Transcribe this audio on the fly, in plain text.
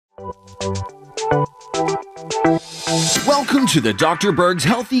Welcome to the Dr. Berg's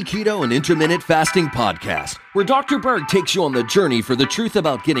Healthy Keto and Intermittent Fasting Podcast, where Dr. Berg takes you on the journey for the truth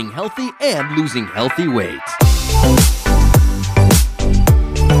about getting healthy and losing healthy weight.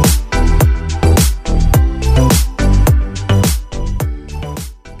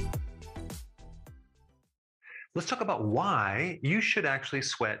 Let's talk about why you should actually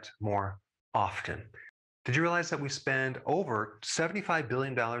sweat more often. Did you realize that we spend over $75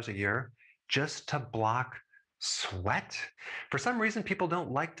 billion a year just to block sweat? For some reason, people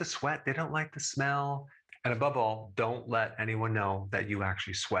don't like to sweat. They don't like the smell. And above all, don't let anyone know that you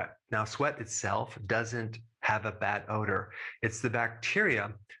actually sweat. Now, sweat itself doesn't have a bad odor. It's the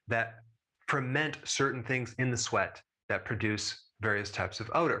bacteria that ferment certain things in the sweat that produce various types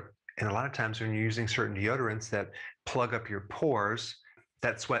of odor. And a lot of times when you're using certain deodorants that plug up your pores,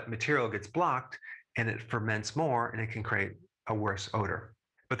 that sweat material gets blocked and it ferments more and it can create a worse odor.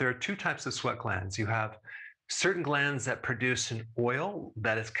 But there are two types of sweat glands. You have certain glands that produce an oil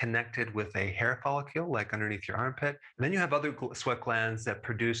that is connected with a hair follicle, like underneath your armpit. And then you have other sweat glands that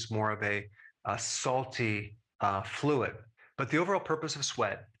produce more of a salty fluid. But the overall purpose of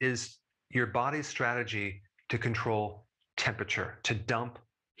sweat is your body's strategy to control temperature, to dump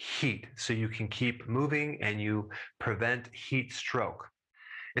heat so you can keep moving and you prevent heat stroke.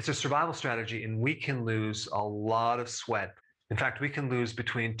 It's a survival strategy, and we can lose a lot of sweat. In fact, we can lose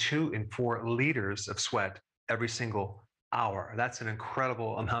between 2 and 4 liters of sweat every single hour. That's an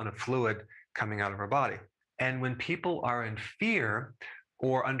incredible amount of fluid coming out of our body. And when people are in fear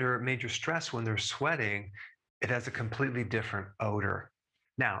or under major stress when they're sweating, it has a completely different odor.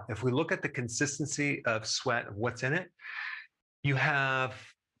 Now, if we look at the consistency of sweat, of what's in it, you have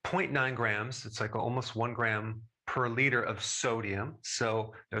 0.9 grams. It's like almost 1 gram per liter of sodium.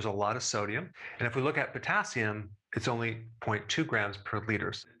 So there's a lot of sodium. And if we look at potassium, it's only 0.2 grams per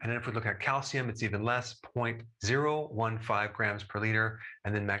liter. And then if we look at calcium, it's even less, 0.015 grams per liter.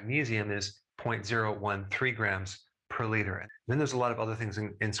 And then magnesium is 0.013 grams per liter. And then there's a lot of other things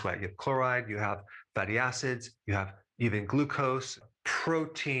in sweat. You have chloride, you have fatty acids, you have even glucose,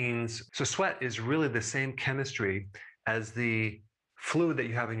 proteins. So sweat is really the same chemistry as the fluid that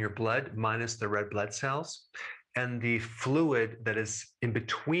you have in your blood minus the red blood cells, and the fluid that is in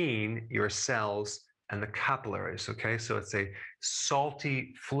between your cells and the capillaries, okay? So it's a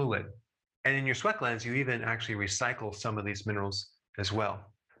salty fluid. And in your sweat glands, you even actually recycle some of these minerals as well.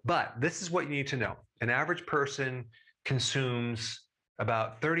 But this is what you need to know. An average person consumes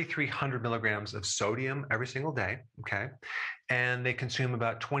about 3,300 milligrams of sodium every single day, okay? And they consume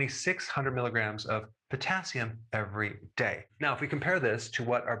about 2,600 milligrams of potassium every day. Now, if we compare this to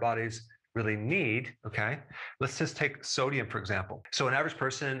what our bodies really need, okay, let's just take sodium, for example. So an average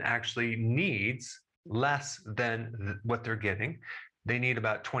person actually needs less than what they're getting. They need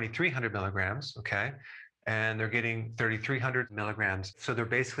about 2,300 milligrams, okay, and they're getting 3,300 milligrams. So they're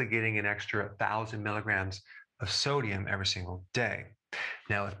basically getting an extra 1,000 milligrams of sodium every single day.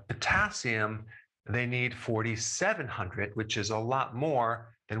 Now, with potassium, they need 4,700, which is a lot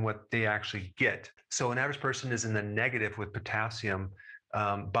more than what they actually get. So an average person is in the negative with potassium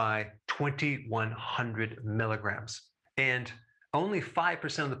by 2,100 milligrams. And only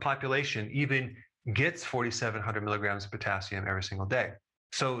 5% of the population even gets 4,700 milligrams of potassium every single day.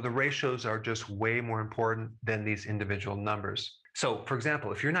 So the ratios are just way more important than these individual numbers. So for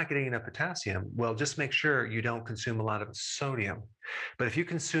example, if you're not getting enough potassium, well, just make sure you don't consume a lot of sodium. But if you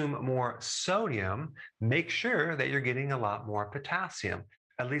consume more sodium, make sure that you're getting a lot more potassium,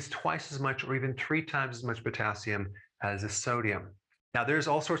 at least twice as much or even 3 times as much potassium as the sodium. Now, there's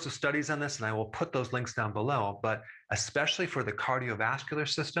all sorts of studies on this, and I will put those links down below, but especially for the cardiovascular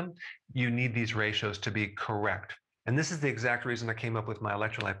system, you need these ratios to be correct. And this is the exact reason I came up with my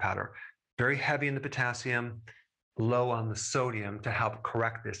electrolyte powder. Very heavy in the potassium, low on the sodium to help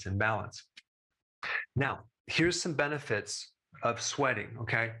correct this imbalance. Now, here's some benefits of sweating,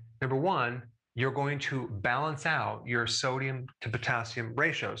 okay? Number one, you're going to balance out your sodium to potassium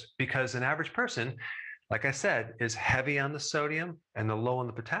ratios because an average person, like I said, is heavy on the sodium and the low on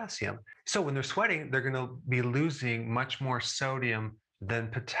the potassium. So when they're sweating, they're going to be losing much more sodium than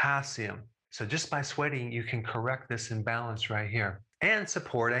potassium. So just by sweating, you can correct this imbalance right here and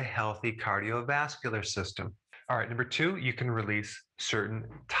support a healthy cardiovascular system. All right, number two, you can release certain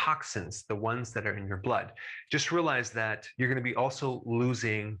toxins, the ones that are in your blood. Just realize that you're going to be also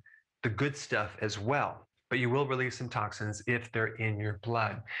losing the good stuff as well, but you will release some toxins if they're in your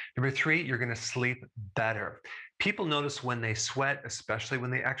blood. Number three, you're going to sleep better. People notice when they sweat, especially when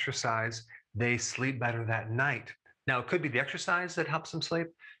they exercise, they sleep better that night. Now, it could be the exercise that helps them sleep,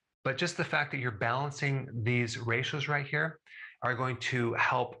 but just the fact that you're balancing these ratios right here, are going to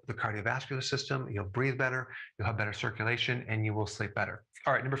help the cardiovascular system. You'll breathe better, you'll have better circulation, and you will sleep better.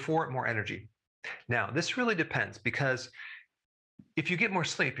 All right, number 4, more energy. Now, this really depends because if you get more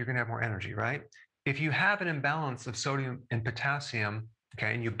sleep, you're going to have more energy, right? If you have an imbalance of sodium and potassium,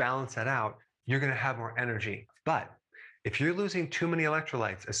 okay, and you balance that out, you're going to have more energy. But if you're losing too many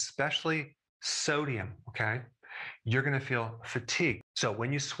electrolytes, especially sodium, okay, you're going to feel fatigued. So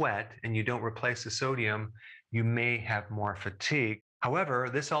when you sweat and you don't replace the sodium, you may have more fatigue. However,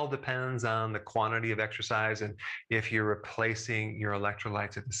 this all depends on the quantity of exercise and if you're replacing your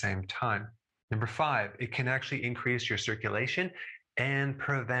electrolytes at the same time. Number 5, it can actually increase your circulation and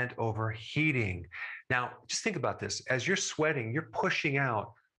prevent overheating. Now, just think about this. As you're sweating, you're pushing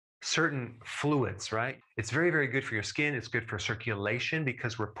out certain fluids, right? It's very, very good for your skin. It's good for circulation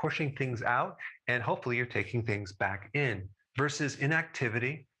because we're pushing things out and hopefully you're taking things back in. Versus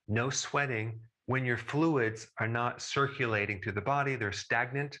inactivity, no sweating, when your fluids are not circulating through the body, they're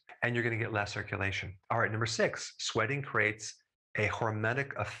stagnant and you're going to get less circulation. All right, number 6, sweating creates a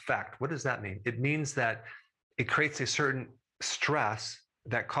hormetic effect. What does that mean? It means that it creates a certain stress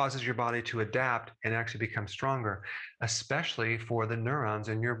that causes your body to adapt and actually become stronger, especially for the neurons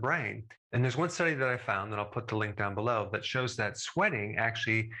in your brain. And there's one study that I found that I'll put the link down below that shows that sweating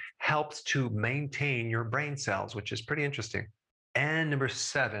actually helps to maintain your brain cells, which is pretty interesting. And number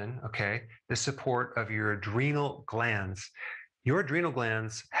 7, okay, the support of your adrenal glands. Your adrenal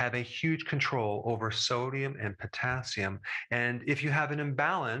glands have a huge control over sodium and potassium. And if you have an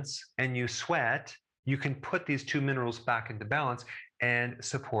imbalance and you sweat, you can put these two minerals back into balance and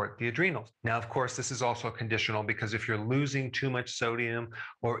support the adrenals. Now, of course, this is also conditional because if you're losing too much sodium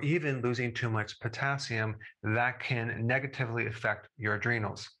or even losing too much potassium, that can negatively affect your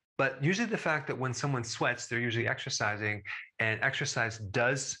adrenals. But usually the fact that when someone sweats, they're usually exercising, and exercise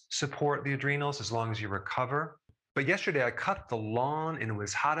does support the adrenals as long as you recover. But yesterday I cut the lawn and it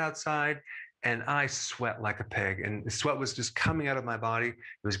was hot outside and I sweat like a pig, and the sweat was just coming out of my body. It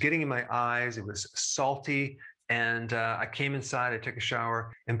was getting in my eyes. It was salty. And I came inside, I took a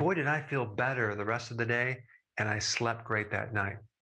shower, and boy, did I feel better the rest of the day. And I slept great that night.